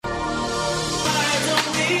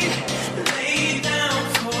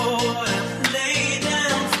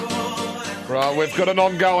Right, we've got an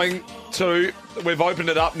ongoing two. We've opened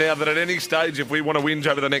it up now that at any stage, if we want to whinge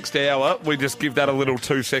over the next hour, we just give that a little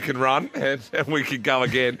 2-second run and we can go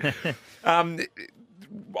again.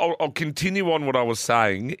 I'll continue on what I was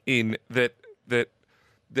saying in that the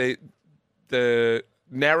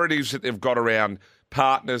narratives that they've got around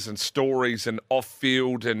partners and stories and off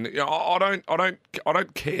field, and I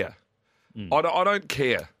don't care. I don't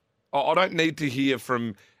care. I don't need to hear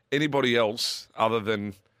from anybody else other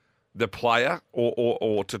than the player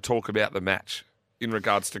or to talk about the match in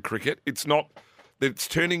regards to cricket. It's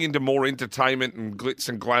turning into more entertainment and glitz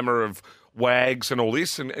and glamour of wags and all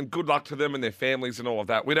this, and good luck to them and their families and all of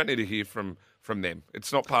that. We don't need to hear from them.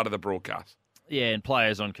 It's not part of the broadcast. Yeah, and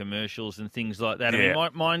players on commercials and things like that. Yeah. I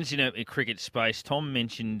mean, mine's in a cricket space. Tom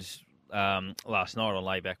mentioned last night on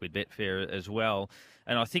Layback with Betfair as well,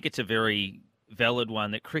 and I think it's a very valid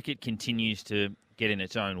one that cricket continues to get in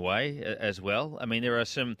its own way as well. I mean, there are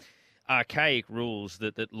some archaic rules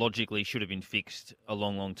that logically should have been fixed a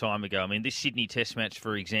long, long time ago. I mean, this Sydney Test match,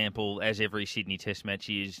 for example, as every Sydney Test match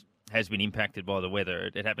has been impacted by the weather.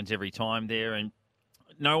 It happens every time there, and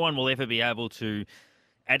no one will ever be able to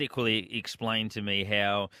adequately explain to me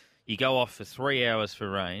how you go off for 3 hours for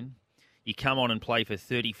rain, you come on and play for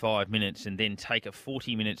 35 minutes and then take a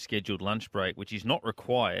 40-minute scheduled lunch break, which is not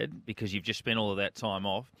required because you've just spent all of that time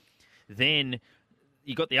off. Then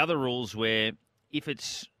you got the other rules where if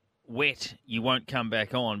it's wet, you won't come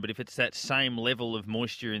back on, but if it's that same level of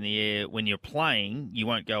moisture in the air when you're playing, you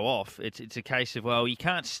won't go off. It's a case of, well, you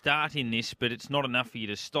can't start in this, but it's not enough for you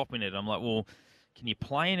to stop in it. I'm like, well, can you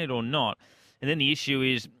play in it or not? And then the issue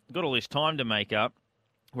is, we've got all this time to make up.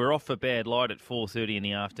 We're off for bad light at 4:30 in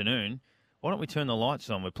the afternoon. Why don't we turn the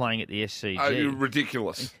lights on? We're playing at the SCG.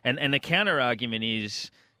 Ridiculous. And the counter argument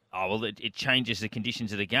is, oh, well, it changes the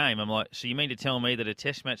conditions of the game. I'm like, so you mean to tell me that a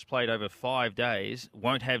test match played over 5 days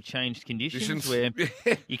won't have changed conditions? Where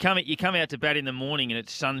you come out to bat in the morning and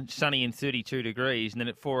it's sunny and 32 degrees, and then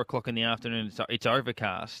at 4 o'clock in the afternoon it's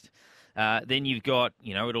overcast. Then you've got,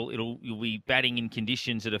 you'll be batting in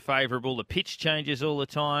conditions that are favourable. The pitch changes all the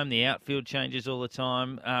time. The outfield changes all the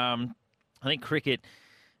time. I think cricket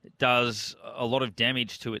does a lot of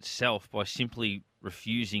damage to itself by simply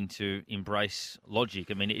refusing to embrace logic.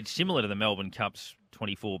 I mean, it's similar to the Melbourne Cup's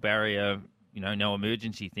 24 barrier, no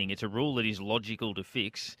emergency thing. It's a rule that is logical to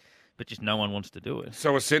fix, but just no one wants to do it.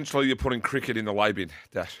 So essentially, you're putting cricket in the lay bin,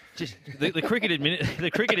 Dash. Just the cricket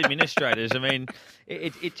administrators. I mean,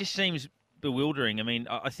 it just seems bewildering. I mean,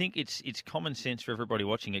 I think it's common sense for everybody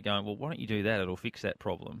watching it, going, well, why don't you do that? It'll fix that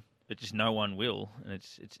problem. But just no one will, and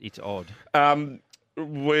it's odd.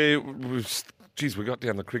 We got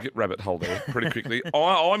down the cricket rabbit hole there pretty quickly.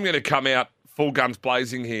 I'm going to come out full guns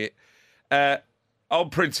blazing here.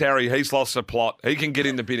 Old Prince Harry, he's lost the plot. He can get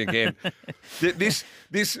in the bin again. This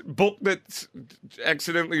book that's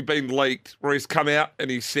accidentally been leaked, where he's come out and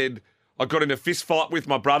he said, I got in a fist fight with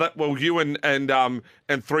my brother. Well, you and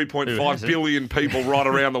 3.5 billion people right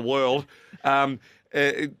around the world.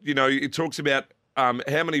 It talks about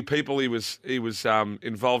how many people he was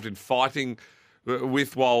involved in fighting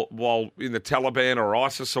with while in the Taliban or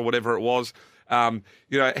ISIS or whatever it was.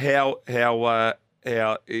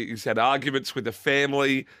 How he's had arguments with the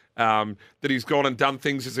family, that he's gone and done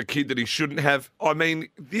things as a kid that he shouldn't have. I mean,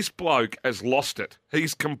 this bloke has lost it.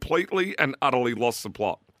 He's completely and utterly lost the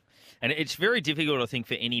plot. And it's very difficult, I think,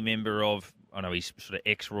 for any member of, I know he's sort of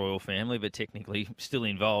ex-royal family, but technically still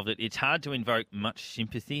involved. It's hard to invoke much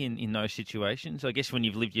sympathy in those situations. I guess when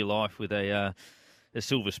you've lived your life with a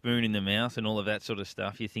silver spoon in the mouth and all of that sort of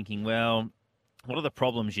stuff, you're thinking, well, what are the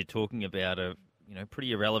problems you're talking about are,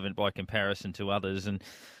 pretty irrelevant by comparison to others. And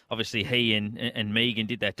obviously he and Megan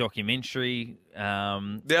did that documentary.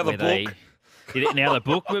 Now the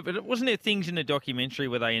book. But wasn't there things in the documentary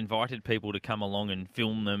where they invited people to come along and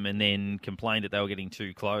film them and then complained that they were getting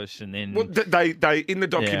too close? And then they in the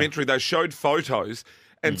documentary, they showed photos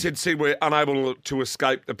and said, we're unable to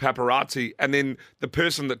escape the paparazzi. And then the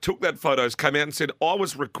person that took that photos came out and said, I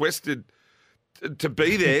was requested to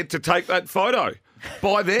be there to take that photo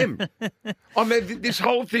by them. I mean, this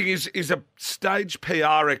whole thing is a stage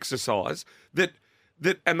PR exercise that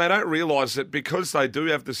and they don't realise that because they do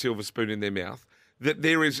have the silver spoon in their mouth, that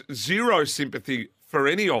there is zero sympathy for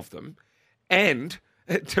any of them. And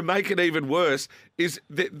to make it even worse is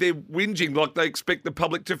that they're whinging like they expect the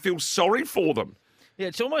public to feel sorry for them. Yeah,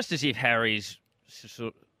 it's almost as if Harry's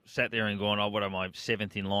sort of sat there and gone, oh, what am I,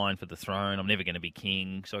 7th in line for the throne? I'm never going to be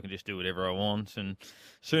king, so I can just do whatever I want. And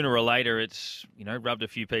sooner or later, it's, rubbed a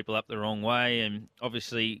few people up the wrong way. And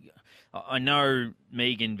obviously, I know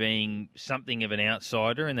Megan being something of an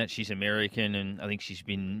outsider and that she's American and I think she's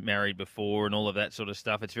been married before and all of that sort of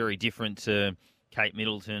stuff. It's very different to Kate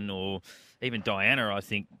Middleton or even Diana, I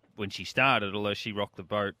think, when she started, although she rocked the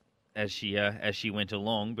boat as she went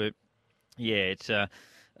along. But, yeah, it's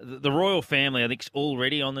the royal family, I think, is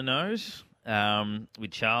already on the nose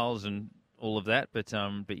with Charles and all of that, but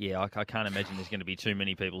yeah, I can't imagine there's going to be too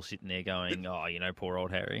many people sitting there going, oh, poor old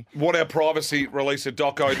Harry. Want our privacy, release a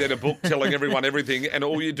doco, then a book telling everyone everything, and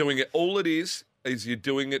all it is you're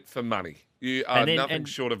doing it for money. You are nothing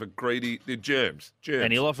short of a greedy germs.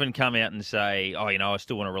 And he'll often come out and say, oh, I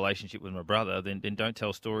still want a relationship with my brother. Then don't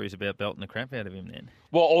tell stories about belting the crap out of him then.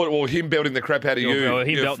 Well, or him belting the crap out of you. Or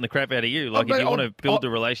him belting the crap out of you. Like, if you want to build a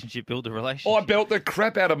relationship, build a relationship. I belt the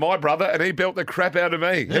crap out of my brother, and he belt the crap out of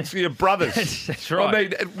me. That's for your brothers. That's right.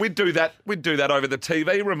 I mean, we'd do that over the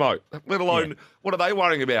TV remote, let alone what are they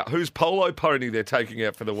worrying about? Whose polo pony they're taking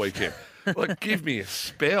out for the weekend? Like, give me a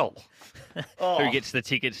spell. Oh. Who gets the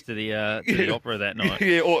tickets to the opera that night?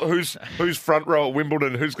 Yeah, or who's front row at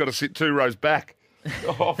Wimbledon? Who's got to sit 2 rows back?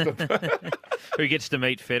 Who gets to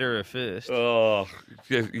meet Federer first? Oh,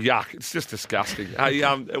 yeah, yuck! It's just disgusting. Hey,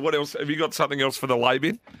 what else? Have you got something else for the lay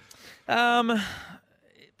bin?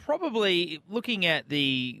 Probably looking at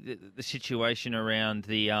the situation around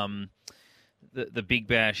the Big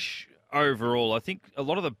Bash. Overall, I think a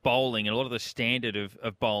lot of the bowling and a lot of the standard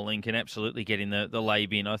of bowling can absolutely get in the lay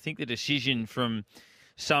bin. I think the decision from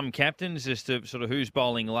some captains as to sort of who's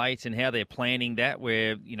bowling late and how they're planning that,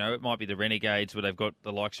 where, it might be the Renegades where they've got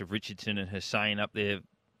the likes of Richardson and Hussain up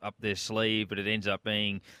their sleeve, but it ends up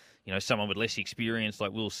being, someone with less experience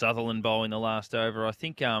like Will Sutherland bowling the last over. I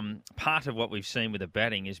think part of what we've seen with the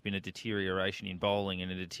batting has been a deterioration in bowling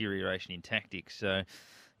and a deterioration in tactics. So,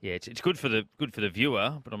 yeah, it's good for the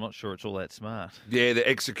viewer, but I'm not sure it's all that smart. Yeah, the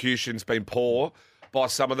execution's been poor by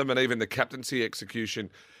some of them, and even the captaincy execution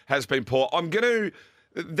has been poor. I'm going to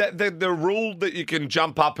the rule that you can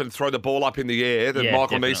jump up and throw the ball up in the air that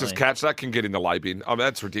Michael Neese's catch, that can get in the lay bin. I mean,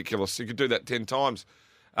 that's ridiculous. You could do that 10 times.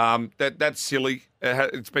 That's silly.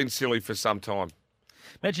 It's been silly for some time.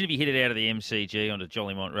 Imagine if you hit it out of the MCG onto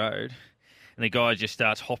Jollymont Road, and the guy just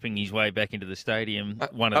starts hopping his way back into the stadium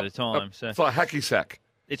one at a time. So it's like hacky sack.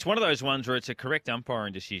 It's one of those ones where it's a correct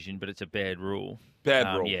umpiring decision, but it's a bad rule.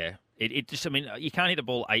 Bad rule. Yeah. It just, you can't hit a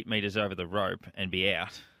ball 8 metres over the rope and be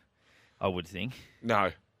out, I would think.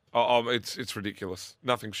 No. It's ridiculous.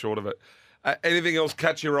 Nothing short of it. Anything else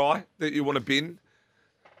catch your eye that you want to bin?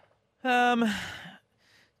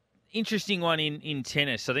 Interesting one in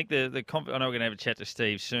tennis. I think I know we're going to have a chat to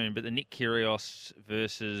Steve soon, but the Nick Kyrgios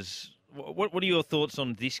versus... What are your thoughts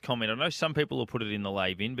on this comment? I know some people will put it in the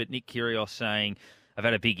lay bin, but Nick Kyrgios saying, I've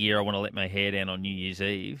had a big year, I want to let my hair down on New Year's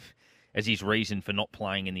Eve, as his reason for not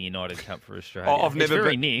playing in the United Cup for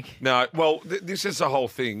Australia. Nick. No, well, this is the whole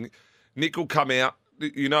thing. Nick will come out,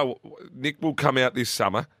 Nick will come out this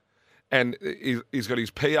summer, and he's got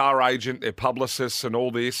his PR agent, their publicists and all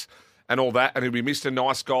this and all that, and he'll be Mr.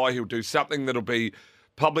 Nice Guy. He'll do something that'll be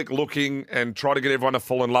public looking and try to get everyone to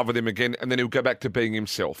fall in love with him again, and then he'll go back to being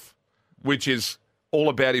himself, which is all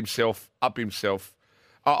about himself, up himself.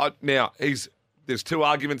 Now, there's 2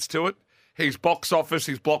 arguments to it. He's box office,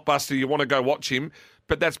 he's blockbuster, you want to go watch him,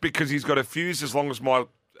 but that's because he's got a fuse as long as my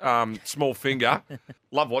small finger.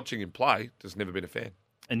 Love watching him play, just never been a fan.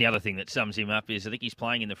 And the other thing that sums him up is I think he's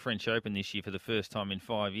playing in the French Open this year for the first time in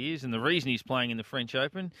 5 years. And the reason he's playing in the French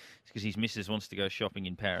Open is because his missus wants to go shopping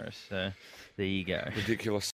in Paris. So there you go. Ridiculous.